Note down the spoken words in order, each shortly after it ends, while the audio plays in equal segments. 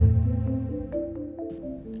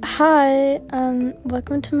Hi,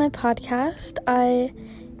 welcome to my podcast. I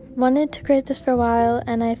wanted to create this for a while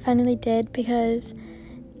and I finally did because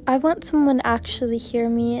I want someone to actually hear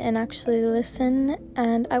me and actually listen,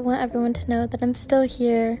 and I want everyone to know that I'm still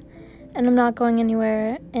here and I'm not going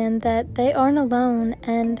anywhere and that they aren't alone,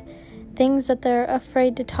 and things that they're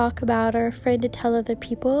afraid to talk about or afraid to tell other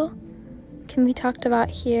people can be talked about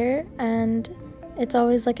here, and it's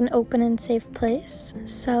always like an open and safe place.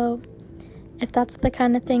 So if that's the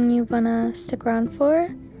kind of thing you want to stick around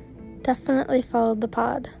for, definitely follow the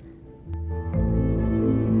pod.